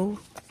ho.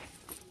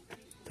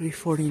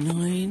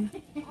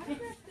 $3.49.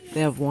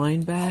 They have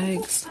wine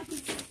bags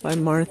by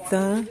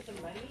Martha.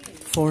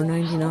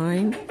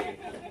 $4.99.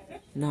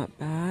 Not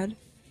bad.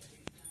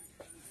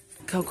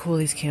 Look how cool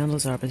these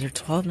candles are, but they're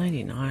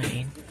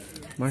 $12.99.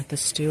 Martha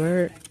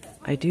Stewart.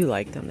 I do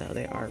like them though.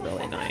 They are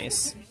really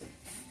nice.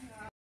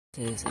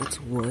 It's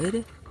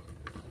wood.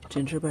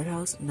 Gingerbread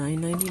house,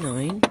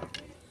 $9.99.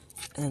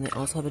 And they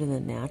also have it in the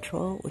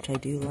natural, which I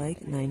do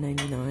like,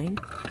 $9.99.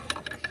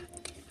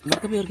 I'm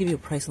not going to be able to give you a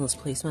price on those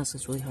placemats.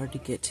 It's really hard to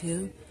get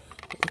to.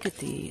 But look at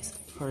these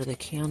for the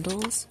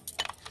candles.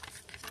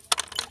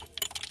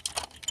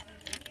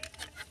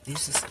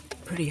 These is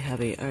pretty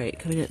heavy. Alright,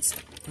 coming in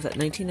at, was that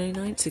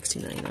 $19.99?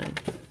 $16.99.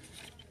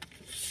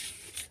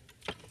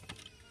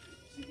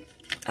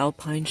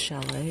 Alpine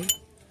Chalet.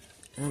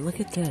 And then look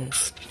at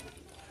this.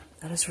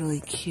 That is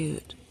really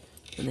cute.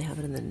 And they have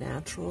it in the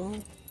natural.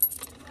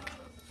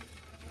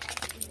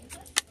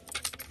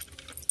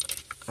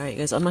 Alright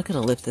guys, I'm not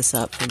going to lift this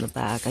up from the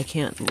back. I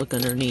can't look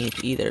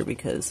underneath either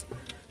because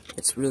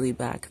it's really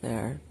back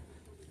there.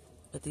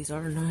 But these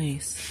are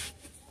nice.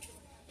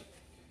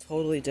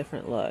 Totally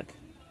different look.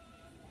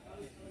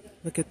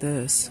 Look at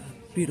this.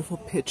 Beautiful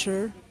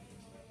picture.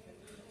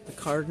 The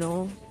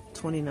Cardinal,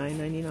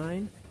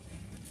 $29.99.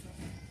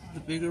 The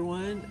bigger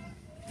one,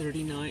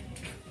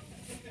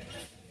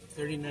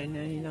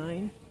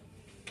 $39.99.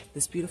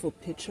 This beautiful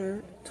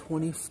picture,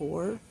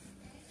 $24.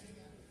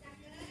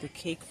 The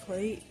cake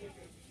plate,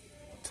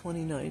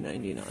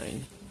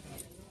 $29.99.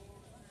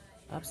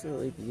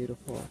 Absolutely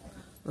beautiful.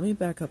 Let me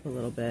back up a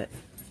little bit.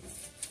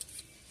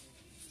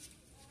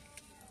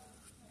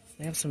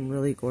 They have some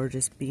really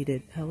gorgeous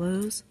beaded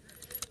pillows.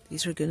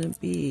 These are going to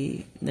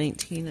be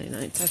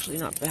 $19.99. It's actually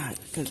not bad.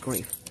 Good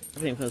grief.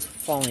 Everything goes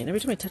falling.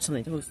 Every time I touch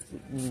something, it goes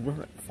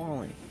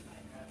falling.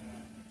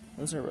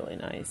 Those are really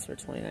nice for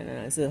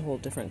 $29.99. This is a whole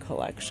different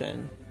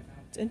collection.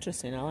 It's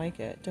interesting. I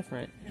like it.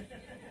 Different.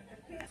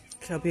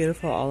 Look how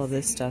beautiful all of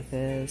this stuff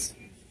is.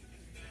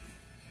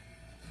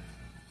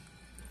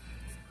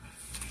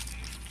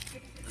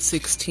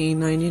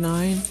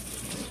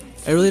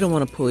 $16.99. I really don't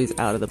want to pull these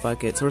out of the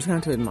bucket, so we're just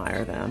going to have to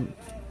admire them.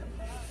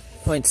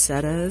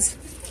 Poinsettias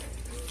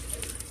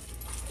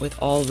with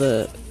all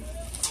the...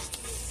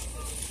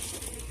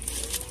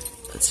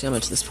 Let's see how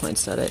much this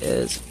poinsettia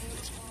is.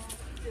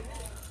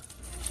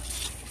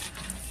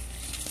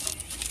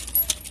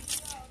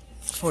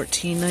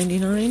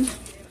 $14.99.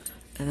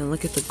 And then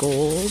look at the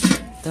gold.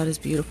 That is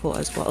beautiful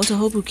as well. Oh, it's a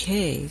whole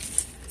bouquet.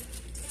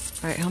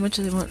 Alright, how much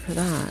do they want for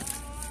that?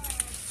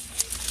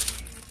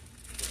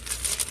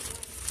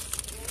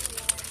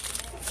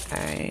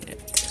 Alright.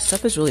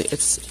 Stuff is really,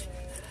 it's,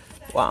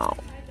 wow.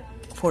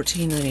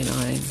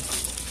 $14.99.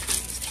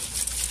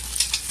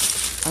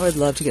 I would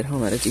love to get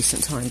home at a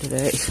decent time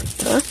today.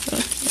 I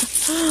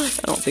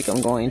don't think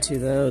I'm going to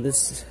though.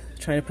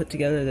 Trying to put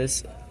together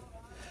this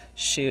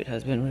shoot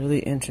has been really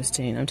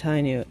interesting. I'm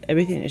telling you,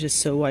 everything is just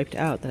so wiped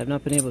out that I've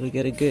not been able to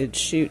get a good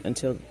shoot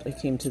until I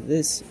came to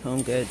this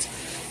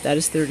HomeGoods. That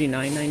is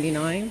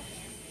 $39.99.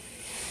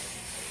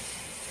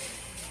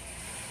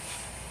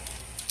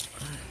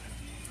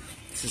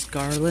 This is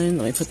garland.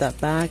 Let me put that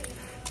back.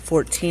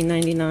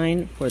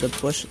 $14.99 for the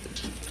bush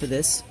for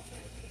this.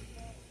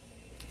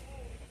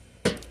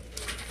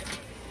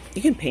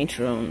 You can paint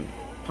your own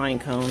pine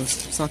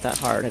cones. It's not that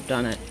hard. I've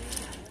done it.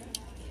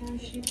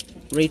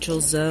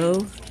 Rachel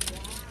Zoe.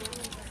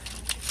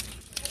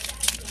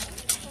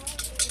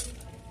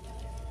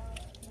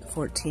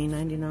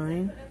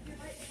 $14.99.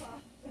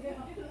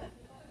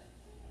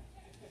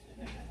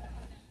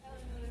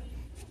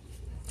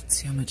 Let's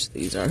see how much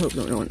these are. I hope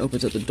no one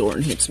opens up the door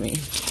and hits me.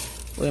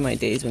 The way my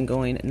day's been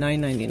going.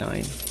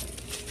 $9.99.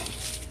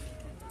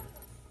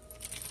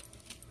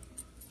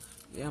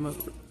 Yeah,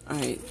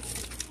 alright.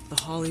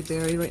 The holly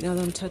berry right now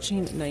that I'm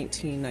touching,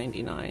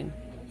 $19.99.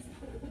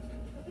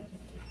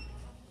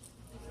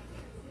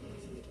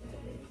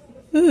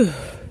 Whew.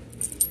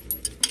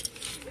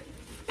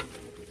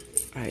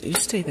 Alright, you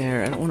stay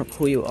there. I don't want to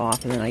pull you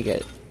off and then I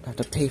have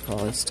to pay for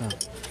all this stuff.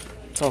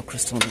 That's all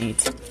Crystal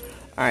needs.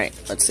 Alright,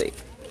 let's see.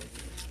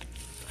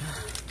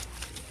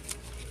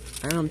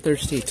 I'm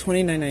thirsty.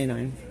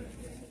 $29.99.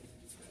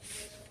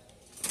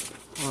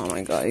 Oh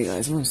my god, you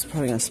guys. I'm just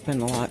probably going to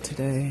spend a lot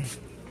today.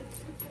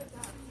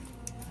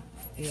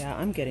 Yeah,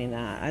 I'm getting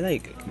that.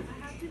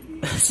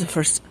 It's the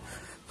first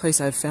place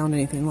I've found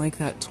anything like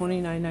that.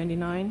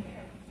 $29.99.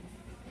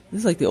 This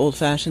is like the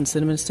old-fashioned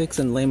cinnamon sticks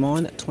and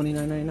lemon at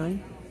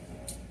 $29.99.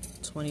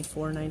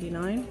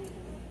 $24.99.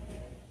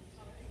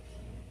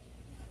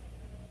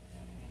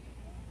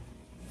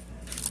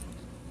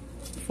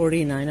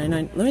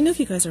 $49.99. Let me know if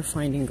you guys are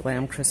finding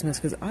glam Christmas,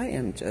 because I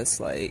am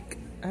just like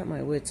at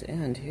my wit's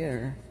end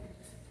here.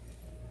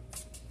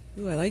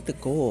 Ooh, I like the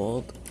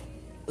gold.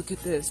 Look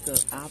at this,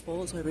 the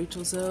apples by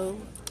Rachel Zoe.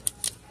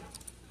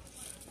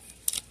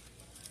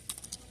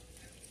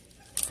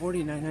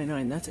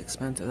 $49.99. That's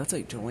expensive. That's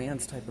like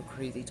Joann's type of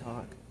crazy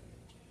talk.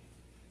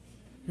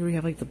 Here we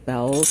have like the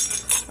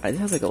bells. It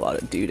has like a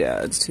lot of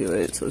doodads to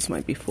it, so this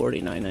might be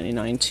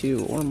 $49.99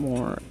 too or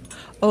more.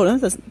 Oh,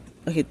 that doesn't.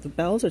 Okay, the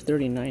bells are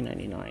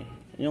 $39.99.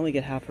 You only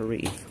get half a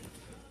wreath.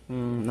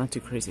 Not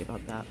too crazy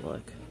about that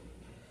look.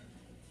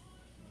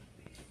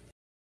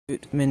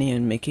 Minnie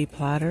and Mickey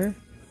platter,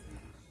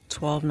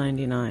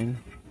 $12.99.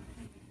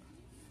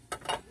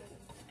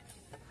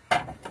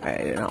 I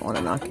do not want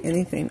to knock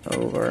anything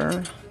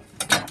over.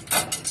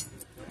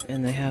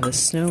 And they have a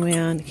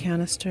snowman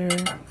canister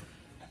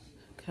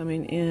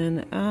coming in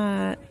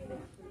at,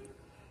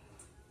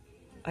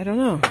 I don't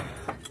know,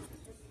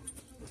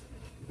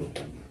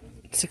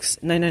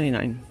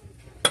 $9.99.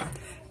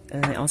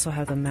 And they also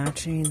have the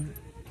matching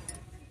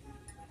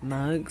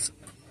mugs,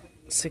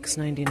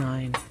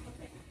 $6.99.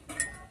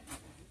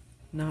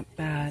 Not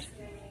bad.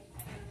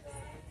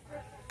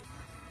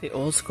 The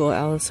old school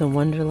Alice in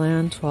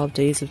Wonderland 12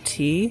 Days of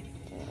Tea,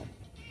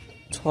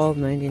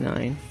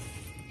 $12.99.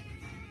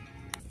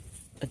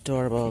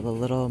 Adorable. The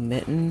little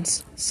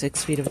mittens,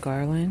 6 feet of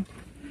garland,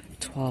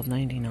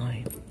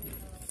 $12.99.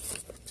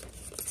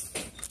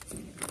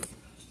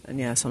 And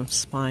yes, I'm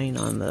spying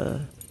on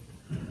the...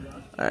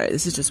 Alright,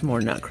 this is just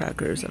more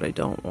nutcrackers that I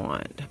don't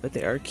want, but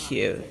they are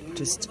cute.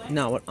 Just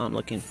not what I'm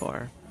looking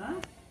for.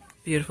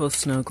 Beautiful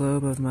snow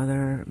globe of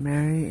Mother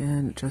Mary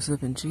and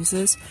Joseph and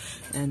Jesus,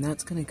 and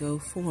that's going to go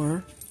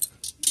for...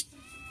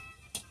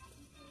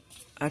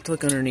 I have to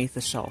look underneath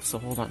the shelf, so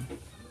hold on.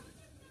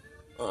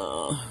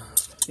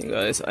 You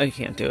guys, I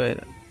can't do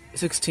it.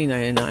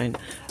 $16.99.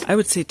 I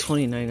would say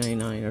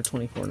 $29.99 or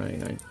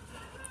 $24.99.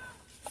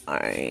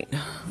 Alright.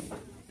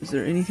 Is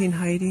there anything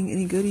hiding?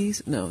 Any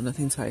goodies? No,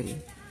 nothing's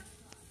hiding.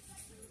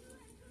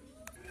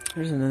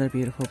 Here's another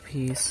beautiful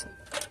piece.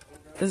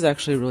 This is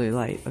actually really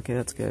light. Okay,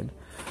 that's good.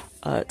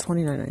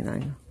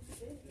 $29.99.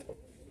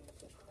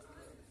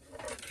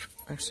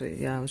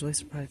 Actually, yeah, I was really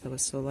surprised that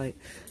was so light.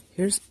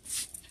 Here's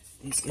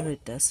these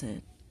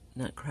iridescent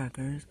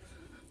nutcrackers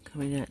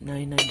coming at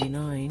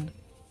 $9.99.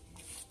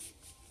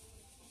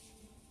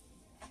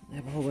 They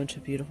have a whole bunch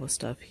of beautiful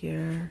stuff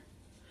here.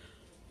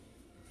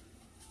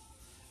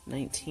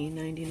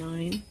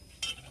 $19.99.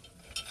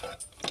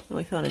 Oh,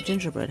 I found a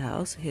gingerbread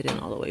house hidden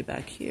all the way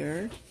back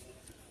here.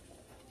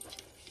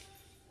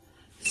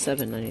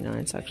 $7.99.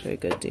 It's actually a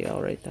good deal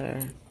right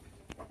there.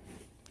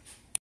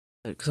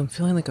 Because I'm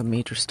feeling like a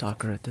major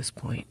stalker at this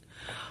point.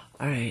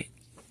 Alright.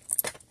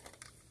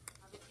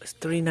 It's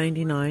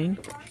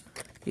 $3.99.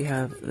 You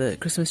have the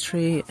Christmas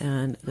tree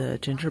and the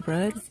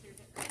gingerbread.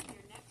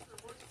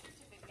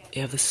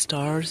 You have the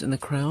stars and the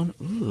crown.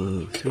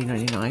 Ooh,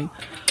 $3.99.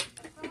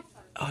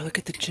 Oh, look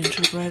at the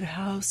gingerbread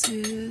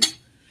houses.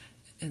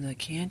 And the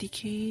candy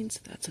canes.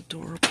 That's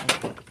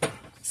adorable.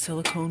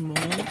 Silicone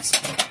molds.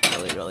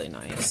 Really, really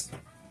nice.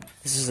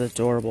 This is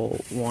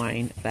adorable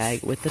wine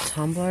bag with the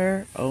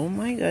tumbler. Oh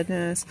my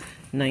goodness.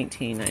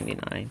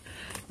 $19.99.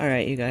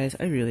 Alright, you guys.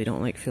 I really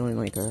don't like feeling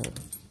like a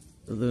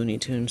Looney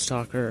Tune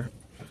stalker.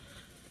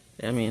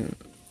 I mean,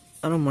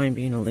 I don't mind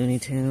being a Looney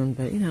Tune,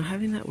 but, you know,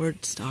 having that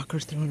word stalker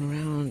thrown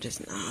around,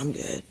 just, nah, I'm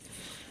good.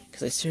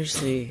 Because I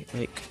seriously,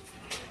 like,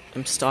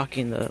 I'm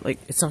stalking the, like,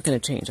 it's not going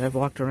to change. I've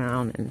walked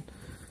around and,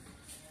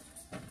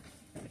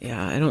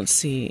 yeah, I don't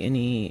see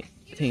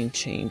anything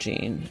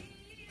changing.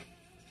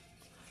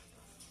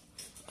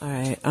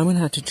 Alright, I'm going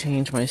to have to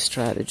change my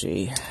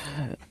strategy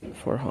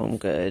for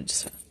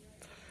HomeGoods.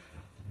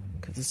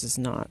 Because this is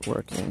not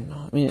working.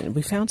 I mean,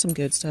 we found some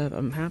good stuff.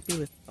 I'm happy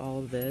with all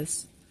of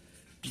this.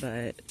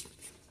 But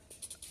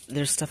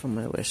there's stuff on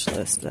my wish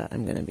list that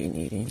I'm going to be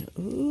needing.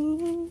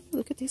 Ooh,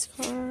 look at these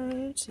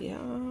cards. Yeah.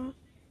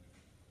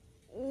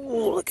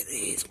 Ooh, look at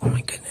these. Oh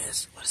my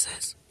goodness. What is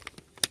this?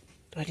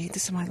 Do I need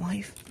this in my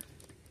life?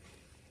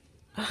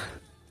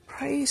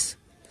 Price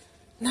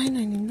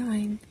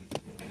 $9.99.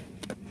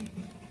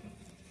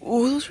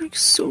 Oh, those are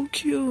so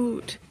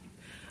cute.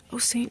 Oh,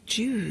 St.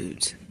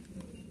 Jude's.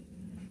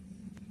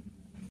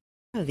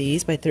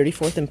 These by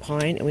 34th and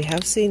Pine, and we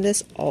have seen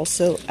this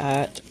also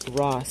at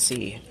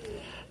Rossi.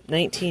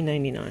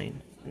 $19.99.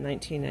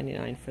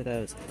 $19.99 for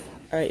those.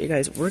 Alright, you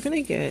guys, we're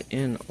going to get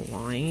in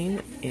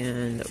line,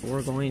 and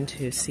we're going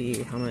to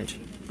see how much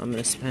I'm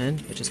going to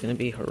spend, which is going to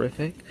be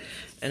horrific.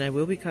 And I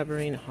will be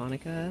covering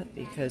Hanukkah,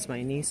 because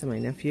my niece and my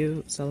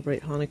nephew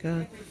celebrate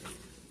Hanukkah,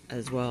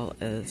 as well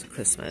as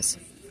Christmas.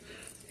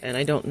 And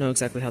I don't know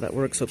exactly how that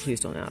works, so please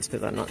don't ask,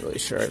 because I'm not really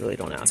sure. I really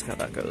don't ask how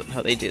that goes,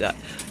 how they do that.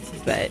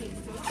 But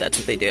that's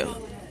what they do.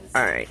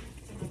 Alright.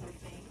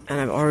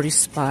 And I've already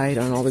spied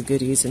on all the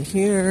goodies in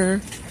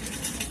here.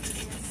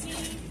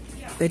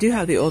 They do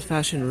have the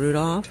old-fashioned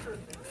Rudolph.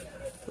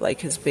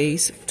 Like his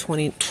base,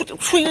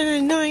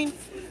 $29.99.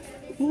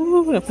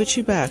 Ooh, I'll put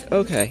you back.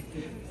 Okay.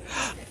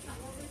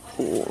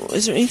 Ooh,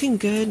 is there anything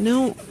good?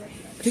 No. I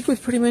think we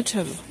pretty much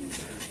have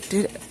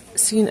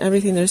seen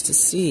everything there's to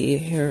see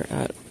here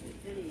at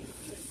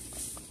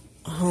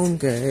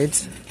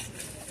HomeGoods.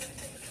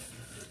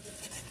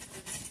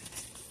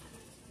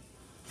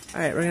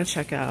 Alright, we're going to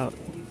check out.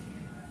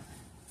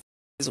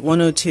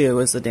 102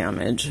 is the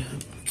damage.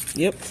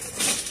 Yep.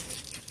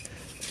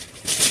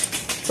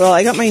 Well,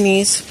 I got my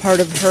niece part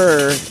of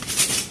her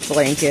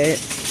blanket,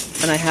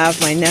 and I have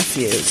my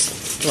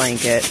nephew's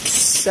blanket,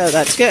 so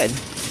that's good.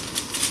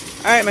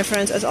 Alright, my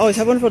friends, as always,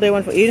 have a wonderful day,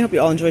 wonderful evening. Hope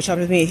you all enjoy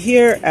shopping with me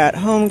here at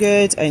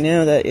HomeGoods. I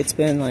know that it's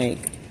been it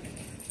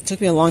took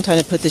me a long time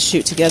to put this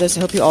shoot together, so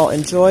I hope you all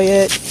enjoy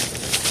it.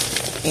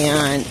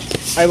 And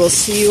I will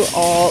see you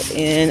all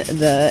in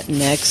the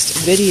next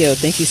video.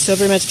 Thank you so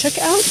very much. Check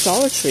out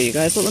Dollar Tree, you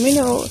guys. But let me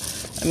know.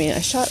 I mean, I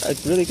shot a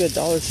really good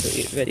Dollar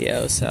Tree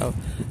video, so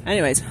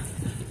anyways,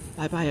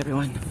 bye-bye,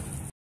 everyone.